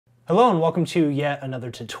Hello and welcome to yet another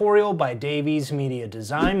tutorial by Davies Media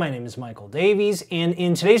Design. My name is Michael Davies, and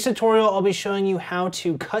in today's tutorial I'll be showing you how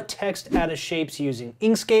to cut text out of shapes using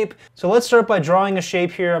Inkscape. So let's start by drawing a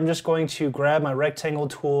shape here. I'm just going to grab my rectangle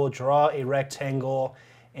tool, draw a rectangle,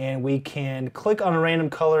 and we can click on a random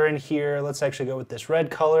color in here. Let's actually go with this red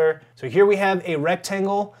color. So here we have a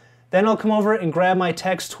rectangle. Then I'll come over and grab my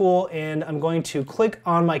text tool, and I'm going to click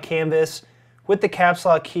on my canvas with the caps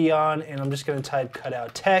lock key on, and I'm just going to type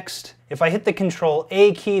cutout text. If I hit the Control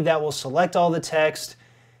A key, that will select all the text,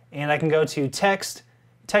 and I can go to text,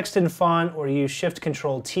 text and font, or use Shift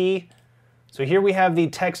Control T. So here we have the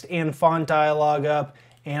text and font dialog up,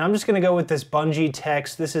 and I'm just going to go with this bungee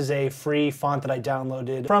text. This is a free font that I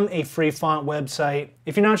downloaded from a free font website.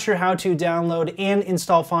 If you're not sure how to download and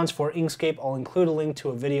install fonts for Inkscape, I'll include a link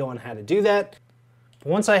to a video on how to do that.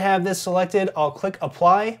 Once I have this selected, I'll click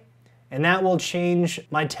Apply, and that will change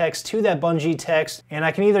my text to that bungee text. And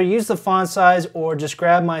I can either use the font size or just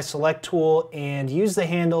grab my select tool and use the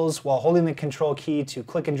handles while holding the Control key to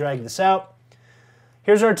click and drag this out.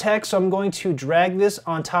 Here's our text, so I'm going to drag this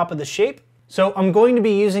on top of the shape. So I'm going to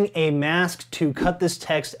be using a mask to cut this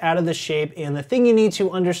text out of the shape, and the thing you need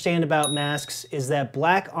to understand about masks is that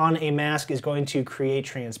black on a mask is going to create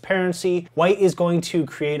transparency, white is going to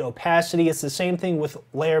create opacity. It's the same thing with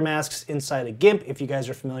layer masks inside of GIMP, if you guys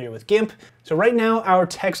are familiar with GIMP. So right now our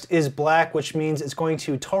text is black, which means it's going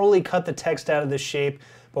to totally cut the text out of the shape.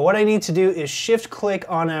 But what I need to do is shift click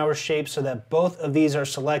on our shape so that both of these are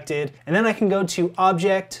selected, and then I can go to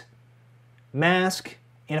Object, Mask,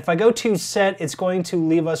 and if I go to set, it's going to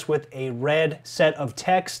leave us with a red set of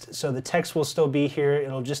text. So the text will still be here.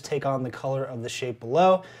 It'll just take on the color of the shape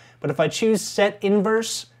below. But if I choose set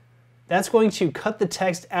inverse, that's going to cut the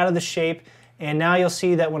text out of the shape. And now you'll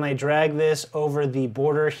see that when I drag this over the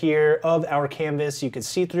border here of our canvas, you can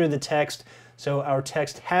see through the text. So our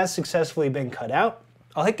text has successfully been cut out.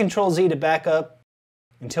 I'll hit Control Z to back up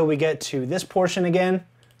until we get to this portion again.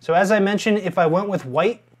 So as I mentioned, if I went with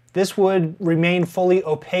white, this would remain fully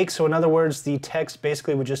opaque, so in other words, the text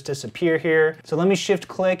basically would just disappear here. So let me shift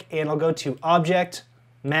click and I'll go to Object,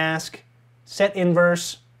 Mask, Set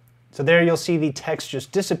Inverse. So there you'll see the text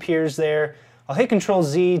just disappears there. I'll hit Control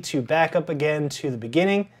Z to back up again to the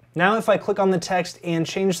beginning. Now if I click on the text and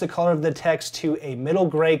change the color of the text to a middle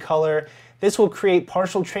gray color, this will create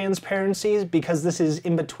partial transparencies because this is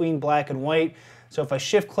in between black and white. So if I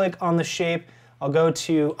shift click on the shape, I'll go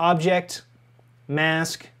to Object,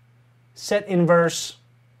 Mask, Set Inverse,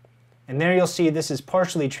 and there you'll see this is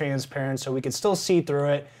partially transparent, so we can still see through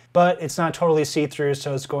it, but it's not totally see-through,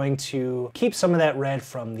 so it's going to keep some of that red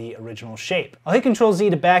from the original shape. I'll hit Control Z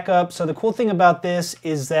to back up. So the cool thing about this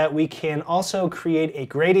is that we can also create a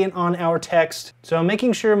gradient on our text. So I'm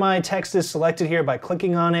making sure my text is selected here by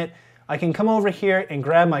clicking on it. I can come over here and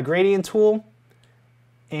grab my gradient tool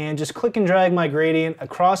and just click and drag my gradient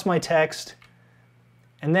across my text.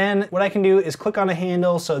 And then what I can do is click on a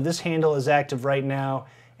handle, so this handle is active right now.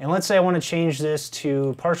 And let's say I want to change this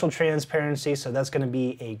to partial transparency, so that's going to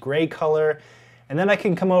be a gray color. And then I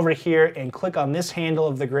can come over here and click on this handle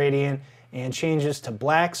of the gradient and change this to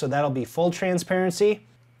black, so that'll be full transparency.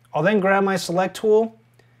 I'll then grab my select tool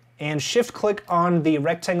and shift click on the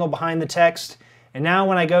rectangle behind the text. And now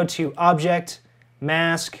when I go to Object,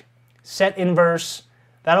 Mask, Set Inverse,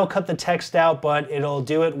 that'll cut the text out, but it'll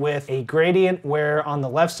do it with a gradient where on the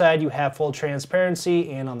left side you have full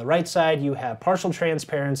transparency and on the right side you have partial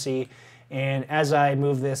transparency. And as I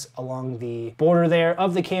move this along the border there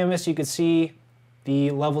of the canvas, you can see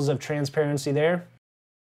the levels of transparency there.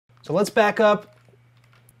 So let's back up.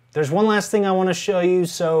 There's one last thing I want to show you.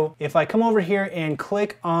 So if I come over here and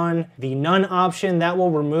click on the None option, that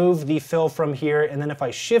will remove the fill from here. And then if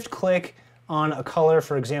I shift click on a color,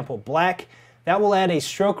 for example, black, that will add a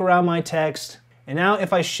stroke around my text. And now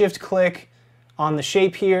if I shift click on the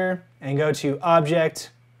shape here and go to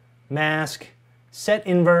Object, Mask, Set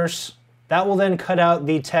Inverse, that will then cut out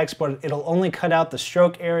the text, but it'll only cut out the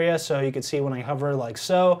stroke area. So you can see when I hover like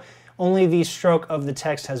so, only the stroke of the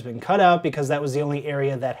text has been cut out because that was the only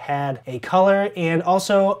area that had a color. And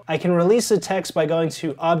also I can release the text by going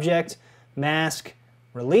to Object, Mask,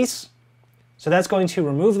 Release. So that's going to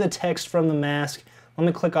remove the text from the mask. Let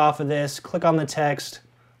me click off of this, click on the text.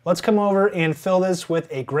 Let's come over and fill this with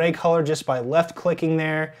a gray color just by left clicking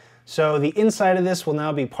there. So the inside of this will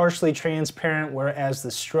now be partially transparent, whereas the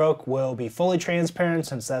stroke will be fully transparent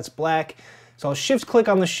since that's black. So I'll shift click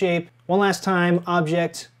on the shape. One last time,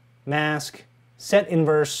 Object, Mask, Set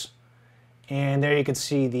Inverse, and there you can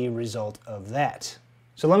see the result of that.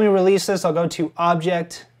 So let me release this. I'll go to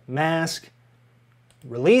Object, Mask,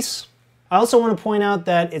 Release. I also want to point out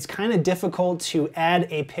that it's kind of difficult to add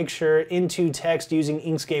a picture into text using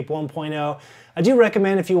Inkscape 1.0. I do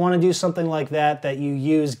recommend, if you want to do something like that, that you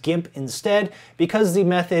use GIMP instead, because the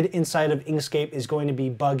method inside of Inkscape is going to be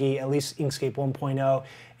buggy, at least Inkscape 1.0,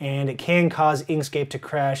 and it can cause Inkscape to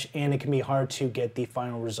crash, and it can be hard to get the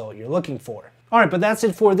final result you're looking for. Alright, but that's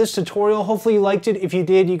it for this tutorial. Hopefully you liked it. If you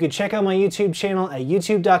did, you could check out my YouTube channel at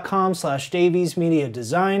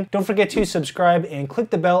youtube.com/daviesmediadesign. Don't forget to subscribe and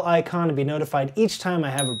click the bell icon to be notified each time I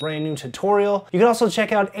have a brand new tutorial. You can also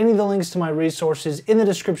check out any of the links to my resources in the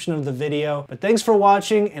description of the video. But thanks for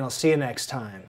watching, and I'll see you next time.